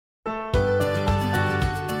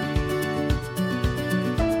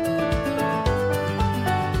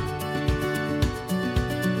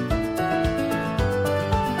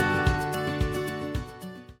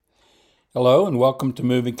Hello and welcome to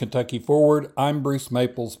Moving Kentucky Forward. I'm Bruce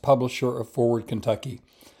Maples, publisher of Forward Kentucky.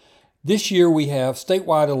 This year we have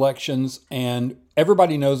statewide elections and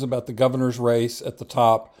everybody knows about the governor's race at the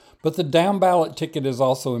top, but the down ballot ticket is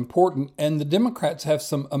also important and the Democrats have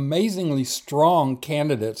some amazingly strong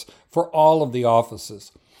candidates for all of the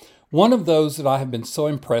offices. One of those that I have been so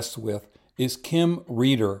impressed with is Kim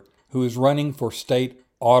Reeder, who is running for state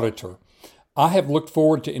auditor. I have looked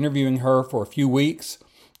forward to interviewing her for a few weeks.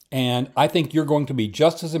 And I think you're going to be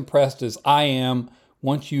just as impressed as I am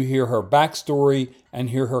once you hear her backstory and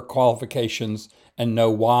hear her qualifications and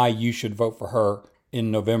know why you should vote for her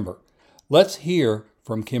in November. Let's hear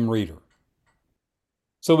from Kim Reeder.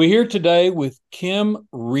 So we're here today with Kim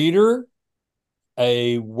Reeder,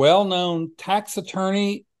 a well-known tax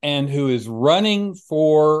attorney and who is running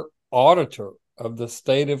for auditor of the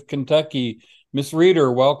state of Kentucky. Ms.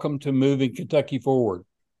 Reeder, welcome to Moving Kentucky Forward.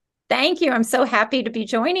 Thank you. I'm so happy to be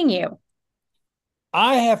joining you.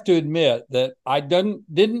 I have to admit that I didn't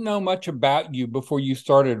know much about you before you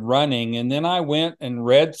started running. And then I went and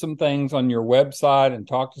read some things on your website and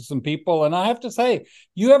talked to some people. And I have to say,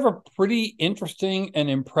 you have a pretty interesting and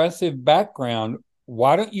impressive background.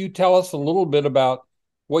 Why don't you tell us a little bit about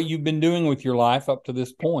what you've been doing with your life up to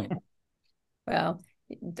this point? Well,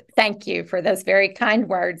 thank you for those very kind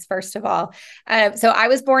words, first of all. So I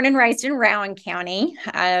was born and raised in Rowan County.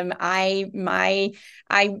 I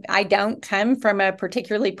don't come from a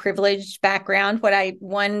particularly privileged background.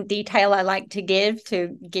 One detail I like to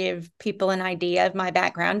give people an idea of my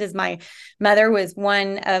background is my mother was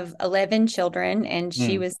one of 11 children, and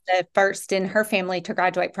she was the first in her family to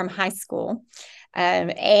graduate from high school.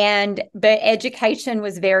 But education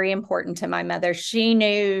was very important to my mother. She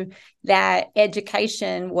knew that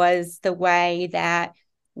education was the way that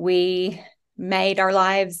we made our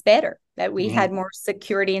lives better, that we had more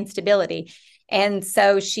security and stability. And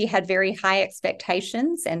so she had very high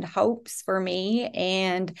expectations and hopes for me.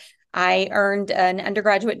 And I earned an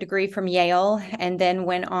undergraduate degree from Yale and then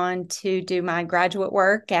went on to do my graduate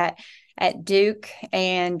work at Duke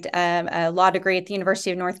and a law degree at the University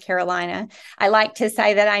of North Carolina. I like to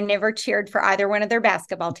say that I never cheered for either one of their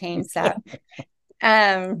basketball teams.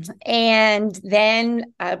 And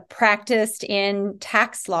then practiced in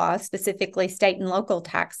tax law, specifically state and local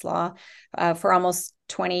tax law, for almost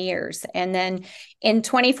 20 years. And then in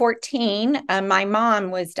 2014, my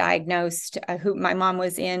mom was diagnosed, my mom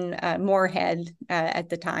was in Moorhead at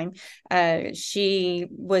the time. She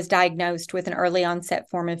was diagnosed with an early onset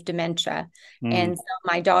form of dementia. And so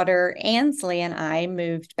my daughter Ansley and I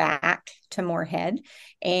moved back to Moorhead,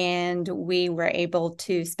 and we were able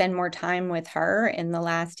to spend more time with her in the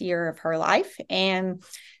last year of her life. And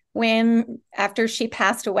after she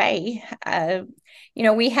passed away,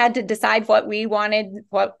 we had to decide what we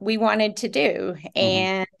wanted to do.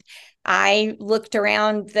 And I looked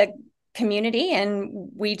around the community and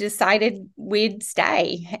we decided we'd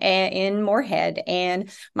stay in Moorhead. And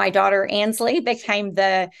my daughter Ansley became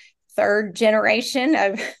the third generation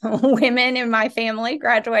of women in my family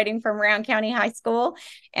graduating from Rowan County High School.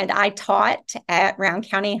 And I taught at Rowan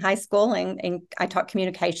County High School, and I taught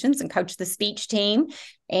communications and coached the speech team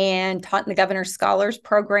and taught in the Governor's Scholars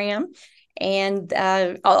Program. And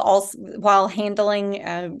also, while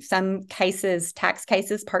handling some cases, tax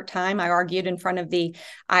cases part-time, I argued in front of the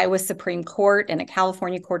Iowa Supreme Court and a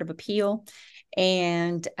California Court of Appeal.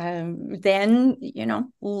 And then,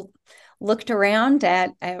 looked around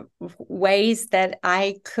at ways that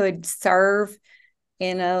I could serve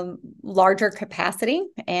in a larger capacity.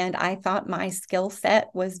 And I thought my skill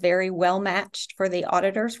set was very well matched for the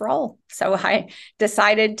auditor's role. So I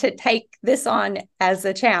decided to take this on as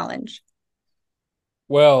a challenge.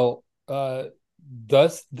 Well, as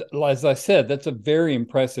I said, that's a very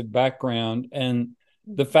impressive background. And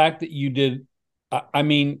the fact that you did,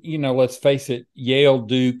 let's face it, Yale,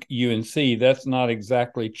 Duke, UNC, that's not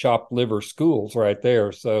exactly chopped liver schools right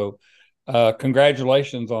there. So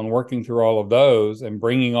congratulations on working through all of those and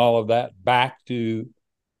bringing all of that back to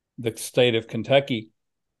the state of Kentucky.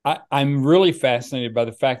 I'm really fascinated by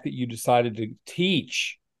the fact that you decided to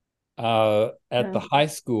teach at the high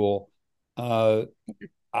school. I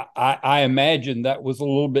imagine that was a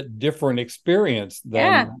little bit different experience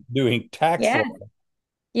than doing tax law.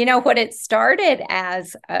 What it started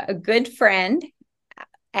as a good friend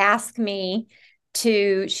asked me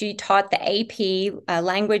she taught the AP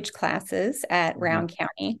language classes at Rowan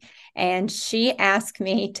County, and she asked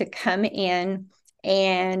me to come in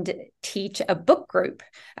and teach a book group.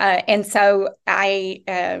 And so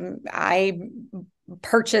I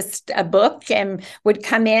purchased a book and would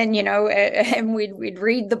come in, and we'd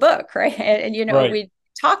read the book, right? And, Right. we'd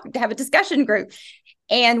talk, to have a discussion group.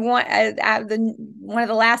 And one of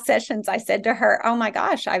the last sessions, I said to her, "Oh my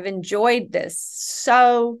gosh, I've enjoyed this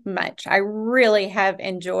so much. I really have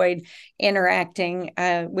enjoyed interacting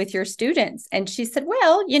with your students." And she said,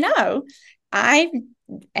 "Well, I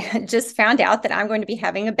just found out that I'm going to be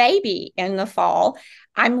having a baby in the fall.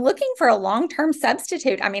 I'm looking for a long-term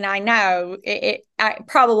substitute. I mean, I know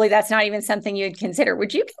probably that's not even something you'd consider.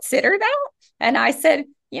 Would you consider that?" And I said,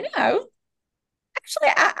 actually,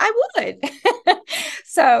 I would.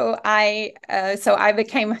 So I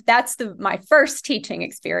became, my first teaching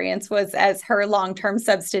experience was as her long-term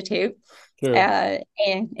substitute. Sure.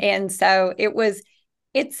 And so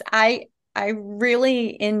I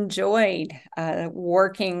really enjoyed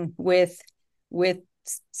working with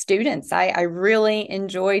students. I really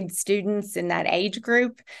enjoyed students in that age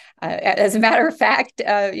group. As a matter of fact,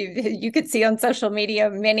 you could see on social media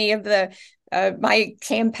many of my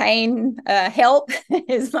campaign help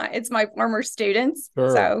it's my former students.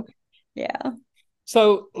 Sure. So yeah.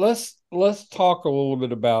 So let's talk a little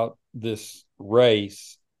bit about this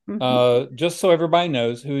race. Just so everybody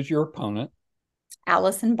knows, who is your opponent?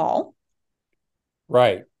 Allison Ball.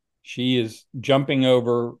 Right. She is jumping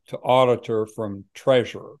over to auditor from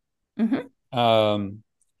treasurer.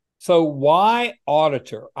 So why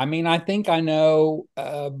auditor? I mean, I think I know,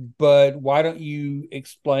 but why don't you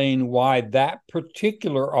explain why that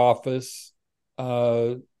particular office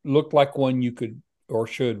looked like one you could or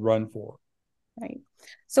should run for? Right.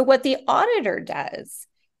 So what the auditor does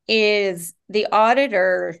is the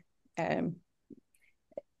auditor, in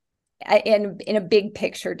a big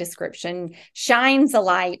picture description, shines a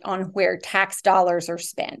light on where tax dollars are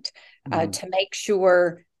spent to make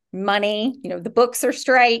sure money, the books are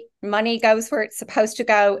straight, money goes where it's supposed to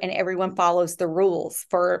go, and everyone follows the rules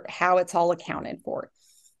for how it's all accounted for.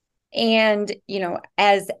 And,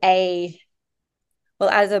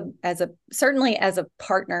 certainly as a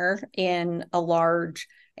partner in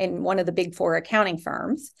one of the big four accounting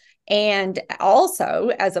firms, and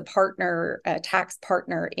also as a tax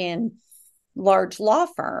partner in large law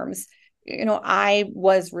firms, I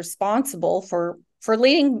was responsible for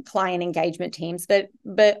leading client engagement teams,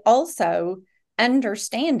 but also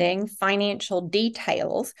understanding financial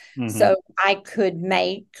details so I could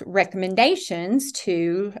make recommendations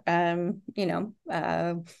to,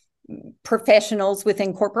 professionals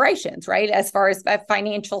within corporations, right? As far as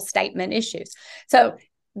financial statement issues. So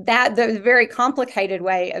that the very complicated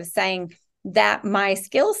way of saying that my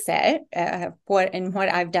skill set, what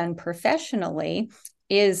I've done professionally,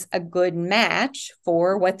 is a good match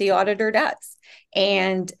for what the auditor does.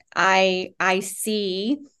 And I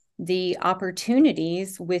see the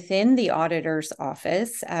opportunities within the auditor's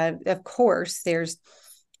office. Of course, there's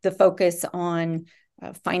the focus on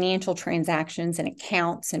financial transactions and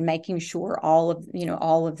accounts and making sure all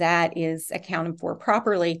of that is accounted for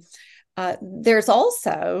properly. There's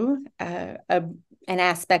also an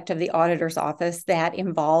aspect of the auditor's office that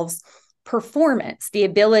involves performance, the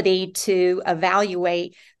ability to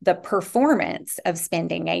evaluate the performance of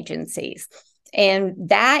spending agencies. And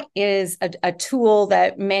that is a tool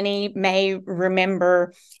that many may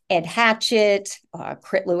remember Ed Hatchett,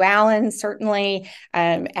 Crit Llewellyn, certainly,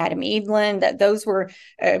 Adam Evelyn, that those were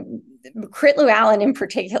Crit Llewellyn in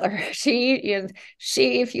particular. She,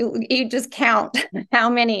 if you just count how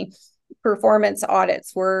many performance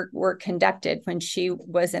audits were conducted when she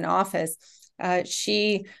was in office.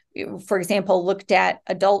 She, for example, looked at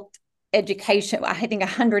adult education, I think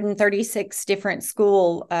 136 different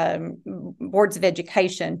school boards of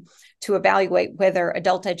education to evaluate whether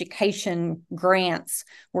adult education grants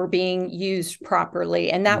were being used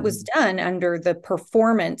properly. And that was done under the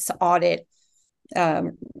performance audit,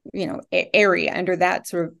 area, under that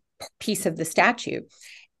sort of piece of the statute.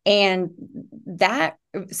 And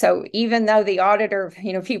so even though the auditor,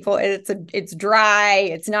 people, it's dry,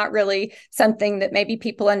 it's not really something that maybe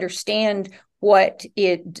people understand what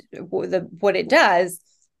it does.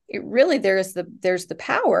 It really, there's the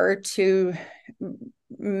power to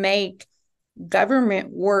make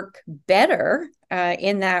government work better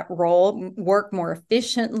in that role, work more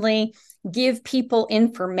efficiently, give people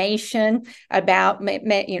information about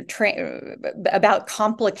about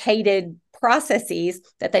complicated processes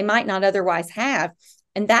that they might not otherwise have,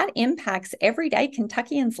 and that impacts everyday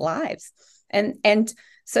Kentuckians' lives. And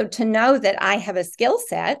so to know that I have a skill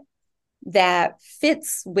set that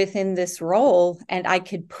fits within this role and I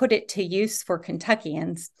could put it to use for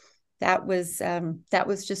Kentuckians, that was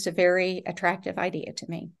just a very attractive idea to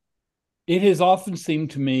me. It has often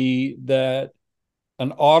seemed to me that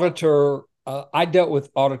an auditor, I dealt with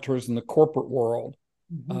auditors in the corporate world.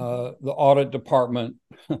 The audit department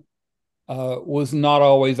was not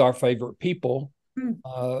always our favorite people.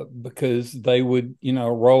 Mm. because they would,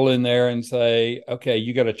 roll in there and say, okay,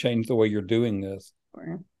 you got to change the way you're doing this.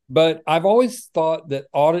 Sure. But I've always thought that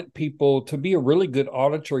audit people, to be a really good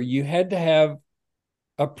auditor, you had to have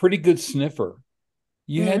a pretty good sniffer.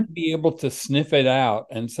 You had Mm. to be able to sniff it out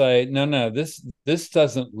and say, no, no, this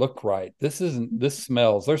doesn't look right. This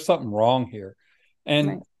smells. There's something wrong here. Right.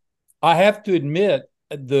 And I have to admit,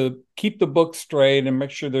 the keep the book straight and make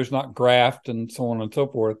sure there's not graft and so on and so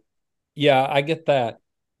forth. Yeah, I get that.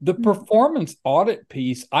 The Mm. performance audit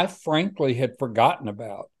piece, I frankly had forgotten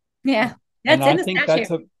about. Yeah, And that's in the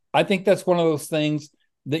statute. I think that's one of those things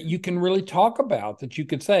that you can really talk about, that you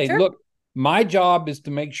could say, Sure. look, my job is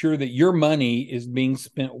to make sure that your money is being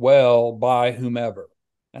spent well by whomever.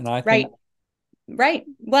 And I think, Right. Right.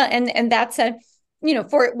 Well, and that's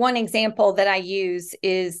for one example that I use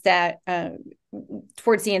is that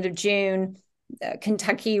towards the end of June,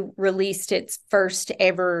 Kentucky released its first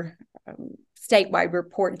ever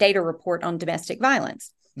statewide data report on domestic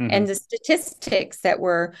violence. And mhm, the statistics that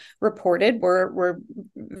were reported were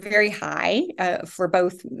very high for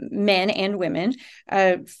both men and women.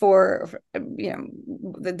 For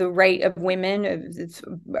the rate of women, it's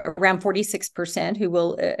around 46% who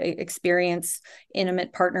will experience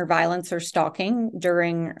intimate partner violence or stalking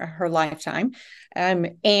during her lifetime,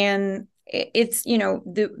 and it's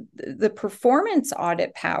the performance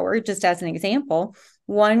audit power. Just as an example,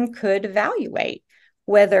 one could evaluate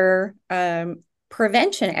whether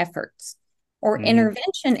prevention efforts or mhm.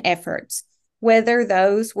 intervention efforts, whether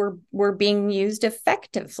those were being used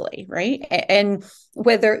effectively, right? And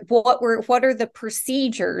whether what are the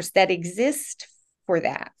procedures that exist for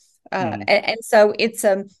that. Mhm. And so it's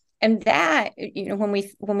and that,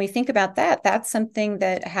 when we think about that, that's something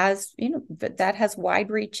that has that has wide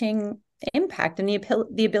reaching impact and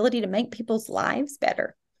the ability to make people's lives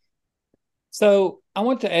better. So I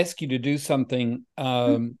want to ask you to do something.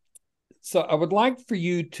 So I would like for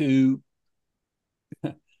you to,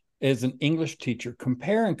 as an English teacher,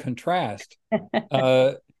 compare and contrast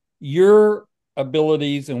uh, your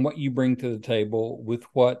abilities and what you bring to the table with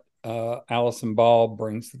what Allison Ball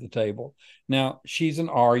brings to the table. Now, she's an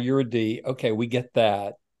R, you're a D. Okay, we get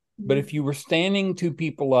that. But if you were standing two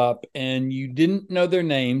people up and you didn't know their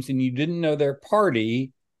names and you didn't know their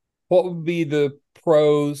party, what would be the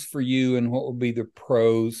pros for you and what would be the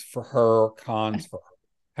pros for her or cons for her?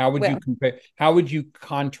 How would you Well, compare? How would you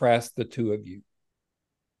contrast the two of you?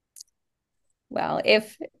 well,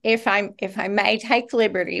 if I may take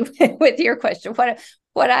liberty with your question,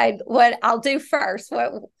 what I'll do first,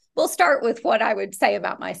 we'll start with what I would say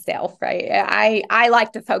about myself, right? I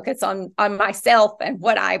like to focus on myself and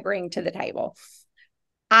what I bring to the table.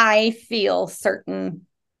 I feel certain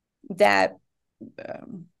that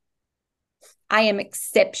um, I am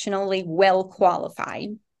exceptionally well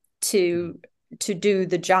qualified to to do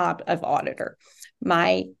the job of auditor.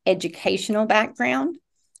 My educational background,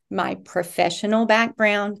 my professional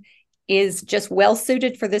background is just well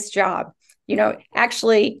suited for this job.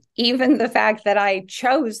 Actually, even the fact that I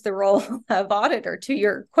chose the role of auditor, to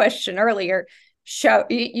your question earlier, show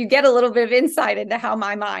you get a little bit of insight into how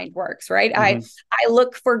my mind works, right? I Mhm. I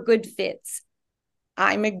look for good fits.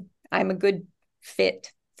 I'm a I'm a good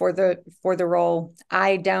fit for the role.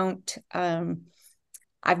 I don't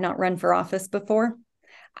I've not run for office before.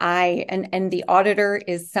 And the auditor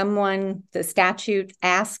is someone, the statute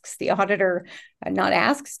asks the auditor, not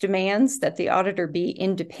asks, demands that the auditor be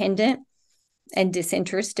independent and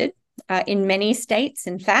disinterested. In many states,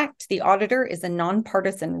 in fact, the auditor is a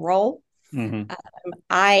nonpartisan role. Mhm.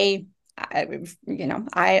 I,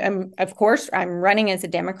 I am, of course, I'm running as a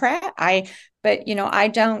Democrat. But I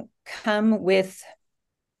don't come with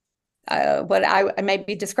what I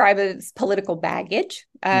maybe describe as political baggage,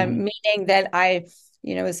 Mhm. meaning that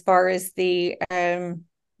as far as the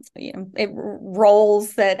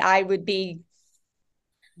roles that I would be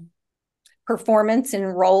performance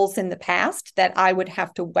and roles in the past that I would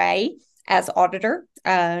have to weigh as auditor.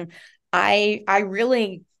 I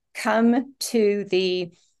really come to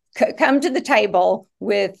the come to the table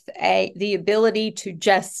with the ability to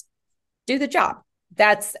just do the job.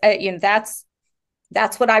 That's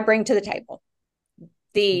what I bring to the table.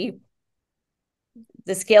 The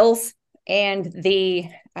the skills and the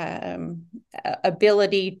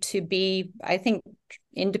ability to be, I think,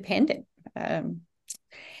 independent.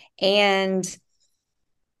 And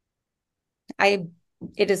I,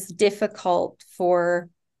 it is difficult for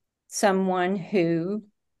someone who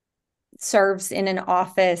serves in an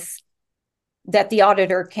office that the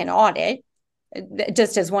auditor can audit.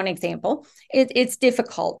 Just as one example, it's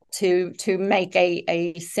difficult to make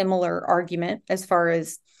a similar argument as far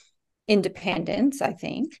as independence, I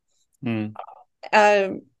think. Mhm.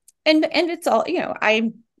 And it's all,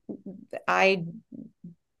 I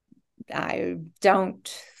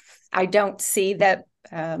I don't see that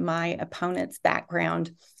my opponent's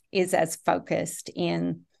background is as focused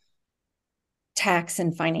in tax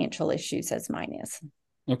and financial issues as mine is.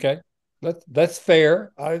 Okay, that's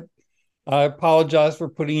fair. I apologize for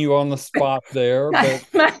putting you on the spot there, but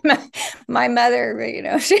My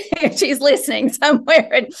mother, she's listening somewhere,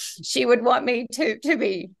 and she would want me to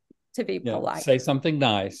be yeah, polite. say something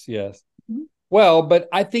nice. Yes. Mhm. Well, but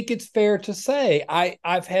I think it's fair to say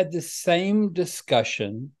I've had the same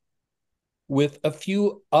discussion with a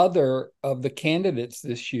few other of the candidates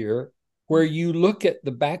this year, where you look at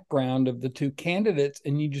the background of the two candidates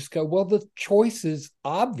and you just go, well, the choice is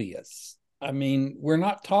obvious. I mean, we're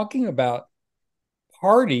not talking about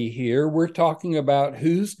party here. We're talking about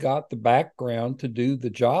who's got the background to do the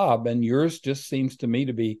job. And yours just seems to me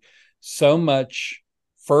to be so much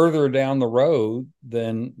further down the road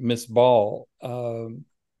than Miss Ball.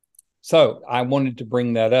 So I wanted to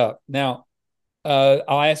bring that up. Now, I'll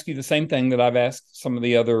ask you the same thing that I've asked some of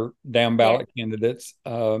the other down Yes, ballot candidates.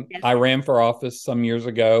 yes. I ran for office some years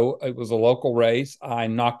ago. It was a local race. I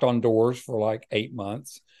knocked on doors for like 8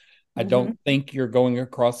 months. I Mm-hmm. don't think you're going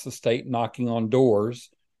across the state knocking on doors.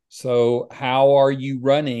 So, how are you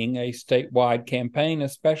running a statewide campaign,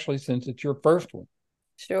 especially since it's your first one?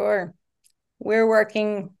 Sure. We're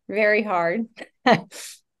working very hard.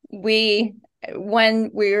 we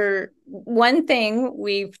one thing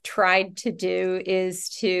we've tried to do is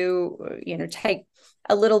to take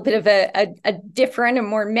a little bit of a different and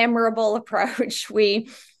more memorable approach. We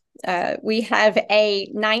have a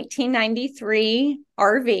 1993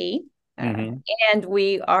 RV, Mm-hmm. and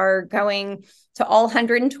we are going to all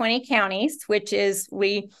 120 counties, which is,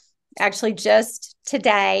 we actually just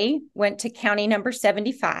today went to county number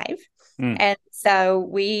 75. Mm. And so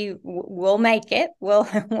we will make it.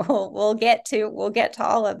 We'll get to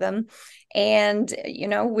all of them. And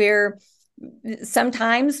we're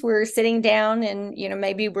sometimes we're sitting down and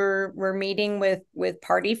maybe we're meeting with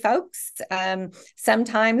party folks.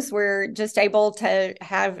 Sometimes we're just able to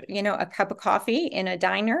have a cup of coffee in a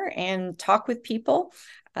diner and talk with people.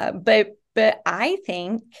 But I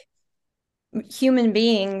think human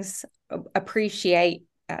beings appreciate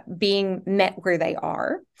being met where they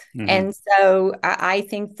are. Mm-hmm. And so I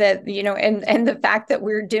think that, and the fact that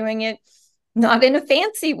we're doing it not in a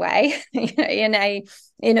fancy way, in a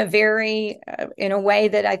way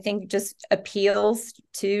that I think just appeals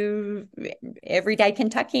to everyday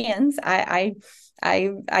Kentuckians. I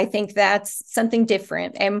think that's something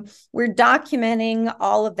different, and we're documenting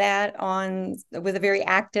all of that with a very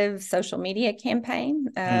active social media campaign.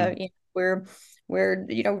 Mm. We're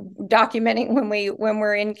documenting when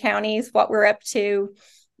we're in counties, what we're up to.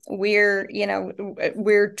 We're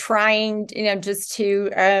trying just to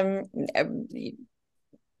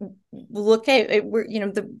look at it. We're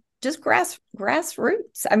the just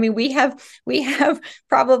grassroots. I mean, we have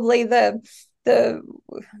probably the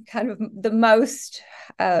kind of the most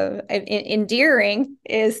endearing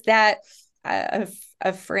is that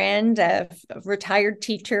a friend, a retired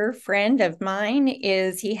teacher friend of mine,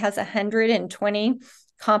 he has 120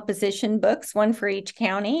 composition books, one for each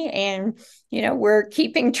county. And, we're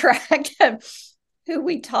keeping track of who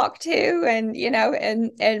we talk to, and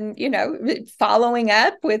following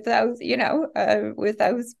up with those, with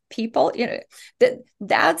those people.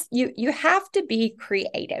 That's you have to be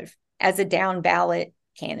creative as a down ballot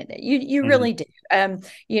candidate. You Mm-hmm. really do.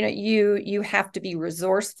 You have to be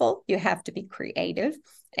resourceful, you have to be creative,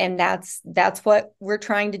 and that's what we're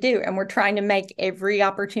trying to do. And we're trying to make every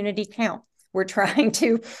opportunity count. We're trying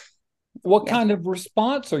to. What Yeah. kind of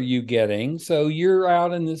response are you getting? So you're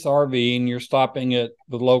out in this RV and you're stopping at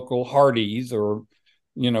the local Hardee's or,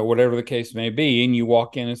 whatever the case may be, and you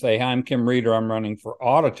walk in and say, "Hi, I'm Kim Reeder. I'm running for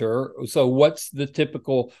auditor." So what's the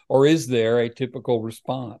typical, or is there a typical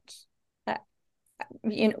response? Uh,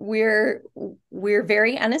 we're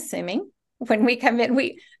very unassuming when we come in.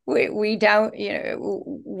 We don't,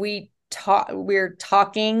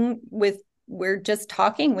 we're just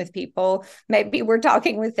talking with people. Maybe we're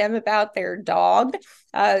talking with them about their dog.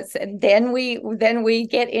 And then we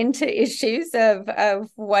get into issues of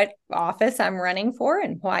what office I'm running for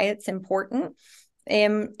and why it's important.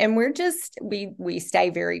 And we stay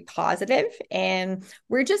very positive, and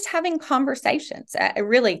we're just having conversations.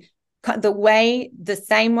 Really, the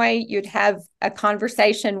same way you'd have a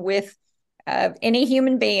conversation with any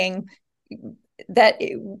human being.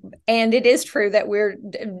 And it is true that we're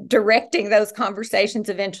directing those conversations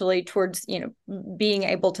eventually towards being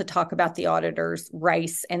able to talk about the auditor's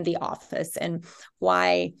race and the office, and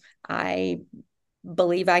why I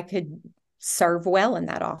believe I could serve well in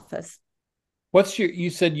that office. You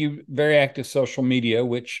said you very active social media,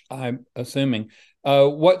 which I'm assuming.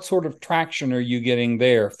 What sort of traction are you getting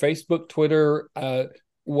there? Facebook, Twitter,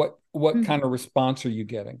 what kind of response are you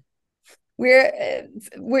getting?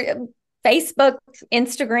 We're Facebook,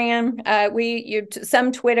 Instagram,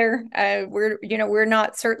 some Twitter. We're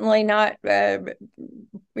not certainly not but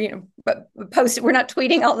post. We're not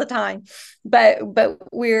tweeting all the time, but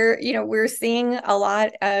we're seeing a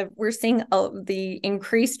lot of the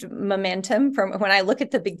increased momentum from when I look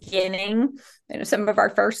at the beginning, some of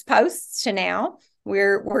our first posts to now.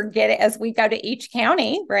 We're getting, as we go to each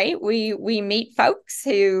county, right? We meet folks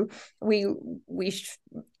who we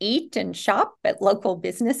eat and shop at local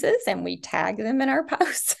businesses, and we tag them in our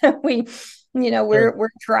posts. We're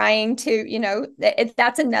trying to,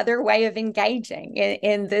 that's another way of engaging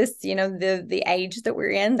in this, the age that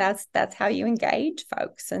we're in. That's how you engage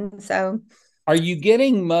folks. And so, are you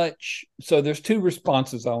getting much? So there's two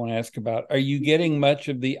responses I want to ask about. Are you getting much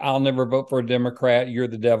of the "I'll never vote for a Democrat, you're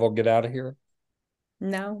the devil, get out of here"?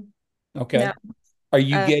 No. Okay. No. Are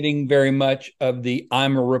you getting very much of the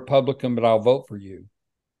 "I'm a Republican, but I'll vote for you"?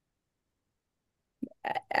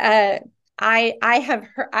 I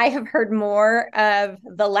have heard more of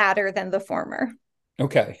the latter than the former.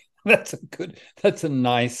 Okay. That's a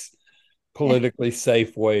nice politically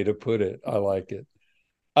safe way to put it. I like it.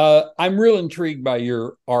 I'm real intrigued by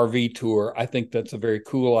your RV tour. I think that's a very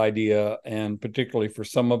cool idea, and particularly for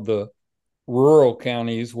some of the rural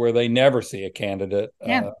counties where they never see a candidate.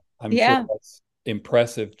 Yeah. I'm sure that's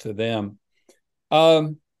impressive to them.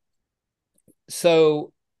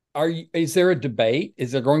 So is there a debate?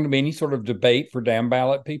 Is there going to be any sort of debate for down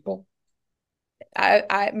ballot people?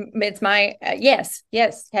 It's my yes.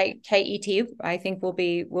 KET. I think we'll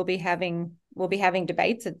be having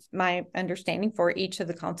debates. It's my understanding for each of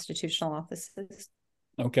the constitutional offices.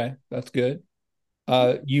 Okay, that's good.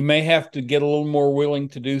 You may have to get a little more willing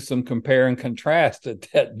to do some compare and contrast at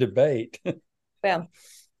that debate. Well,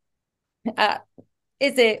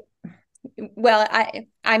 is it? Well,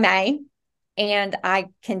 I may, and I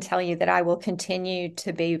can tell you that I will continue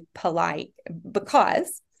to be polite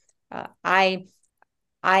because I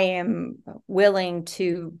am willing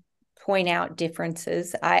to point out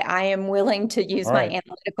differences. I am willing to use my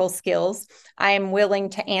analytical skills. I am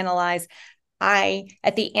willing to analyze.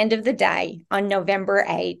 At the end of the day, on November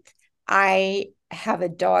 8th, I have a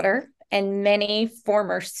daughter and many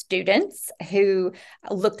former students who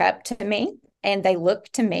look up to me, and they look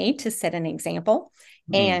to me to set an example.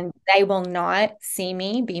 And they will not see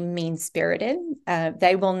me be mean-spirited.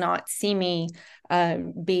 They will not see me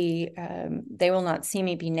be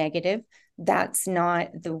negative. That's not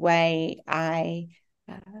the way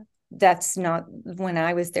that's not when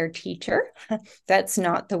I was their teacher. That's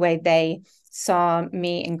not the way they saw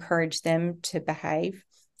me encourage them to behave.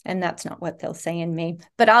 And that's not what they'll say in me.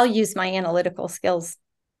 But I'll use my analytical skills.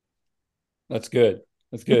 That's good.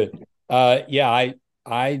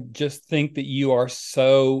 I just think that you are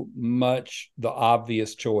so much the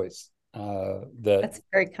obvious choice. That's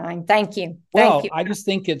very kind. Thank you. Well, I just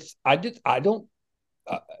think I don't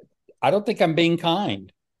think I'm being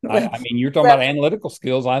kind. I mean, you're talking about analytical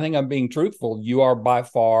skills. I think I'm being truthful. You are by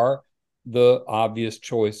far the obvious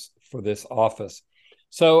choice for this office.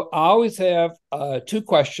 So I always have two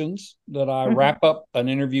questions that I wrap up an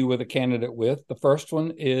interview with a candidate with. The first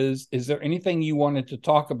one is there anything you wanted to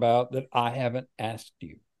talk about that I haven't asked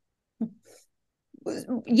you?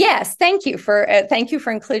 Yes, thank you for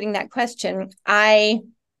including that question.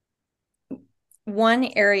 One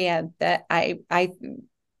area that I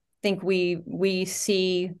think we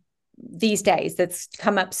see these days that's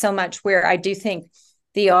come up so much, where I do think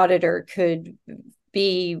the auditor could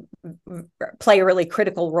play a really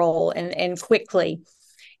critical role and quickly,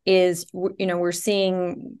 is we're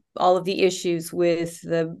seeing all of the issues with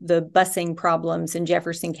the busing problems in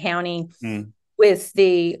Jefferson County, with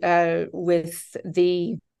the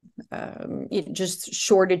just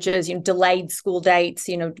shortages, delayed school dates,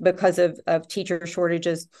 because of teacher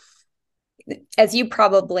shortages. As you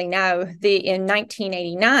probably know, in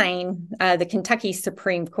 1989, the Kentucky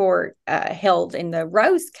Supreme Court held in the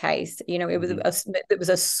Rose case. It was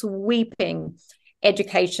a sweeping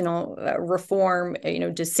educational reform,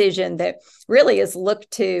 decision that really is looked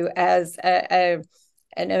to as an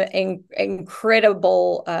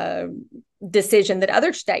incredible decision that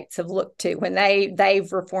other states have looked to when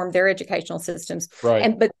they've reformed their educational systems.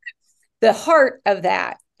 Right. But the heart of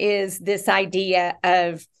that is this idea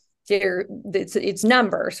of it's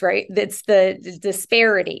numbers, right? That's the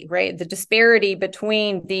disparity, right? The disparity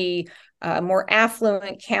between the more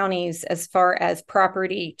affluent counties as far as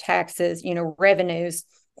property taxes, revenues,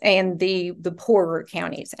 and the poorer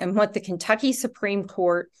counties. And what the Kentucky Supreme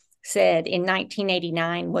Court said in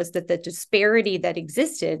 1989 was that the disparity that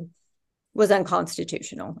existed was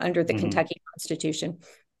unconstitutional under the Kentucky Constitution.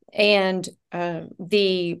 And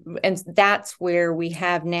that's where we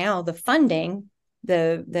have now the funding,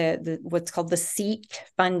 the what's called the SEEK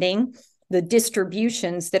funding, the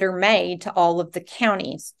distributions that are made to all of the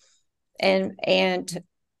counties. And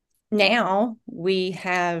now we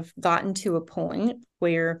have gotten to a point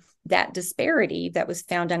where that disparity that was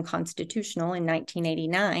found unconstitutional in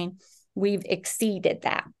 1989, we've exceeded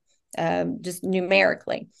that just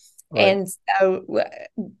numerically. Right. And so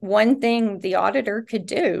one thing the auditor could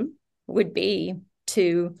do would be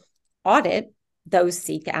to audit those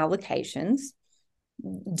SEEK allocations,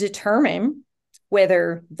 determine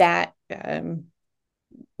whether that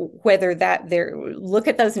look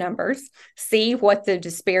at those numbers, see what the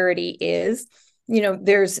disparity is.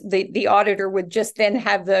 There's the auditor would just then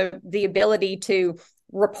have the ability to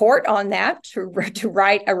report on that, to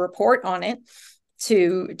write a report on it,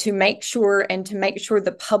 to make sure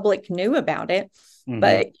the public knew about it.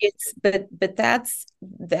 But that's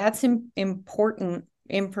important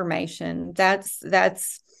information.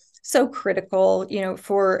 That's so critical,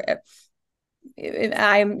 for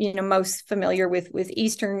I'm most familiar with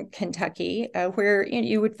Eastern Kentucky, where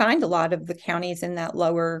you would find a lot of the counties in that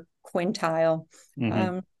lower quintile.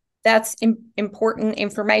 That's important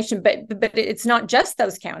information, but it's not just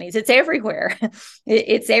those counties. It's everywhere.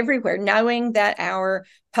 It's everywhere. Knowing that our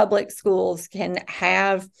public schools can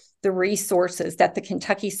have the resources that the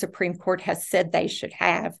Kentucky Supreme Court has said they should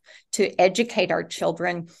have to educate our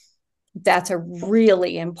children, that's a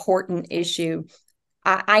really important issue.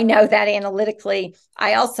 I know that analytically.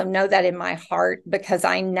 I also know that in my heart, because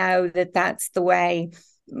I know that that's the way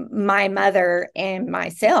my mother and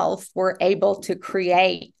myself were able to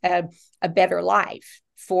create a better life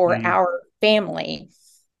for our family.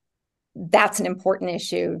 That's an important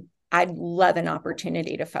issue. I'd love an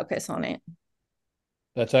opportunity to focus on it.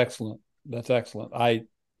 That's excellent.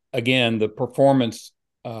 Again, the performance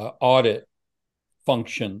audit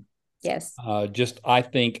function. Yes. I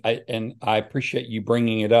think, and I appreciate you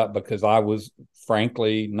bringing it up, because I was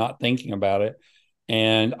frankly not thinking about it.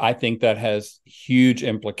 And I think that has huge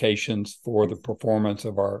implications for the performance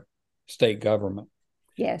of our state government.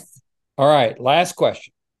 Yes. All right. Last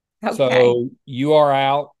question. Okay. So you are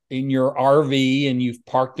out in your RV and you've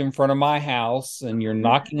parked in front of my house and you're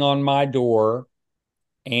knocking on my door,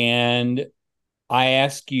 and I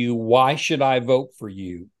ask you, why should I vote for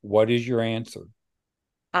you? What is your answer?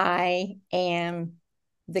 I am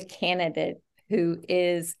the candidate who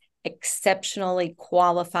is exceptionally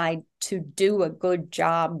qualified to do a good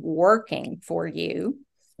job working for you.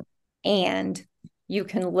 And you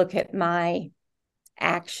can look at my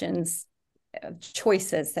actions,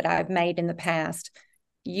 choices that I've made in the past.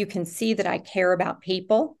 You can see that I care about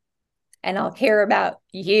people, and I'll care about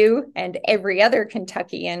you and every other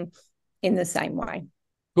Kentuckian in the same way.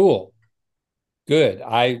 Cool. Good.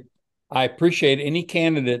 I appreciate any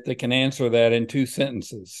candidate that can answer that in 2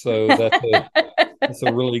 sentences. So that's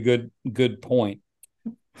a really good point.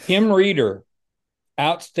 Kim Reeder,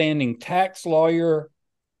 outstanding tax lawyer,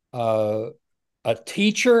 a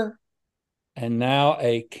teacher, and now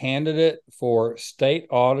a candidate for state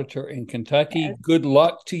auditor in Kentucky. Yes. Good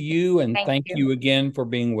luck to you, and thank you again for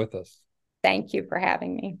being with us. Thank you for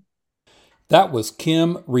having me. That was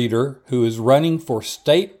Kim Reeder, who is running for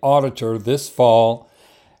state auditor this fall.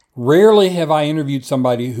 Rarely have I interviewed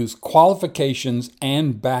somebody whose qualifications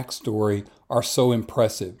and backstory are so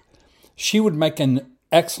impressive. She would make an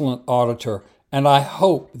excellent auditor, and I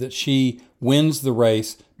hope that she wins the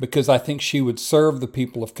race, because I think she would serve the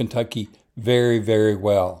people of Kentucky very, very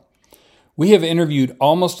well. We have interviewed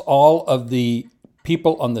almost all of the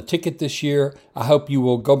people on the ticket this year. I hope you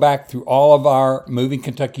will go back through all of our Moving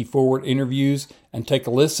Kentucky Forward interviews and take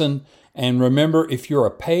a listen. And remember, if you're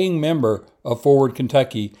a paying member of Forward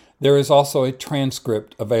Kentucky, there is also a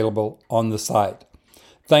transcript available on the site.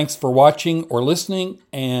 Thanks for watching or listening,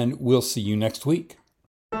 and we'll see you next week.